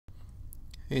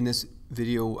In this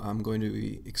video, I'm going to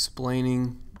be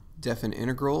explaining definite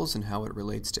integrals and how it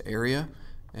relates to area,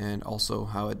 and also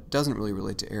how it doesn't really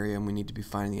relate to area and we need to be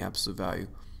finding the absolute value.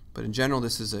 But in general,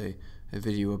 this is a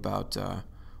video about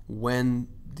when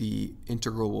the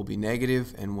integral will be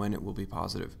negative and when it will be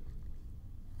positive.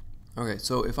 Okay,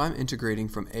 so if I'm integrating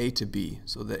from a to b,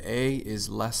 so that a is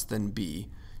less than b,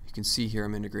 you can see here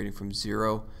I'm integrating from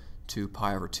 0 to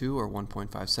pi over 2, or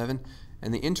 1.57,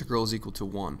 and the integral is equal to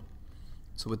 1.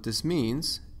 So what this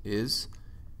means is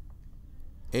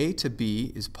a to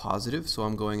b is positive, so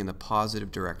I'm going in the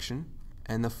positive direction,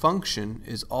 and the function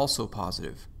is also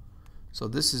positive. So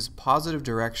this is positive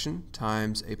direction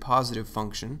times a positive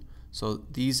function. So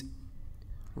these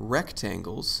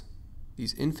rectangles,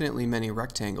 these infinitely many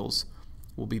rectangles,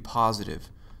 will be positive.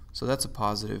 So that's a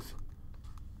positive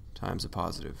times a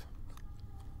positive.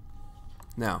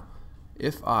 Now,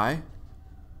 if I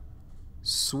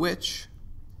switch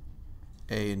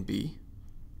a and b, you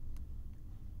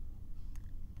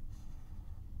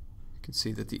can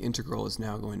see that the integral is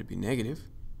now going to be negative.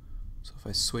 So if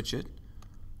I switch it,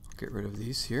 I'll get rid of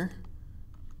these here,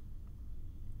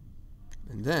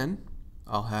 and then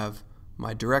I'll have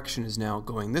my direction is now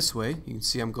going this way. You can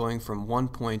see I'm going from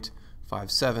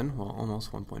 1.57, well,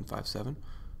 almost 1.57.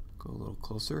 Go a little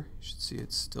closer. You should see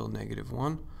it's still negative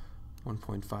 1,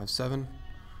 1.57.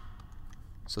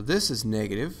 So this is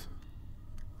negative,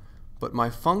 but my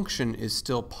function is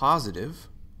still positive.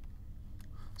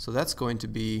 So that's going to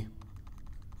be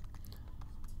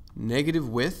negative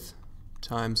width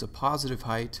times a positive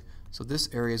height. So this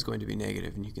area is going to be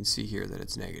negative, and you can see here that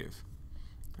it's negative.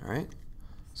 All right,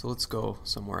 so let's go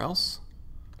somewhere else.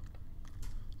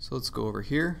 So let's go over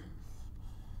here.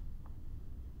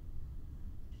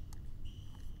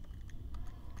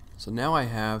 So now I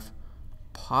have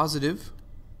positive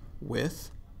width,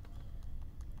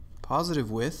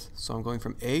 so I'm going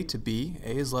from a to b.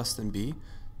 A is less than b.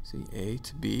 See, a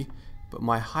to b, but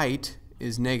my height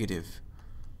is negative.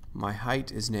 My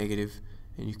height is negative,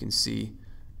 and you can see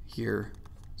here,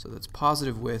 so that's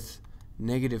positive width,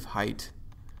 negative height,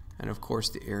 and of course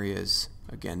the area is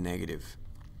again negative.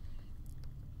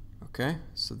 Okay,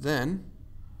 so then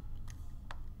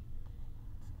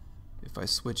if I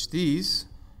switch these,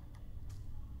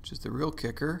 which is the real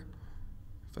kicker,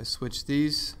 if I switch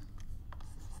these,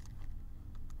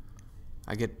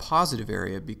 I get positive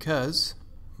area because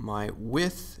my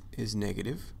width is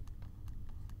negative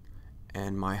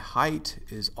and my height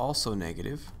is also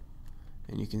negative,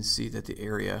 and you can see that the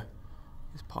area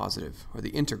is positive, or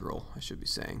the integral, I should be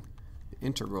saying. The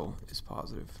integral is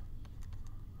positive.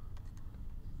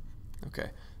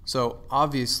 Okay, so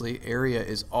obviously area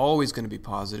is always going to be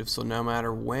positive, so no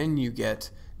matter when you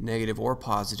get negative or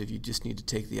positive, you just need to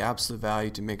take the absolute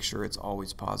value to make sure it's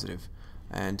always positive.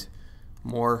 And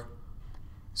more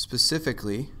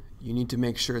specifically, you need to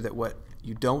make sure that what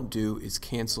you don't do is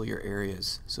cancel your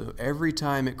areas. So every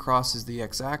time it crosses the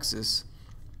x-axis,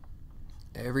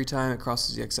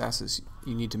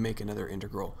 you need to make another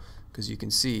integral, because you can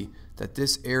see that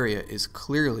this area is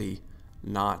clearly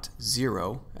not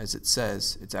 0, as it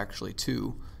says. It's actually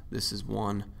 2. This is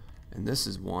 1, and this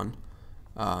is 1.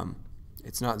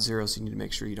 It's not 0, so you need to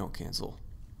make sure you don't cancel.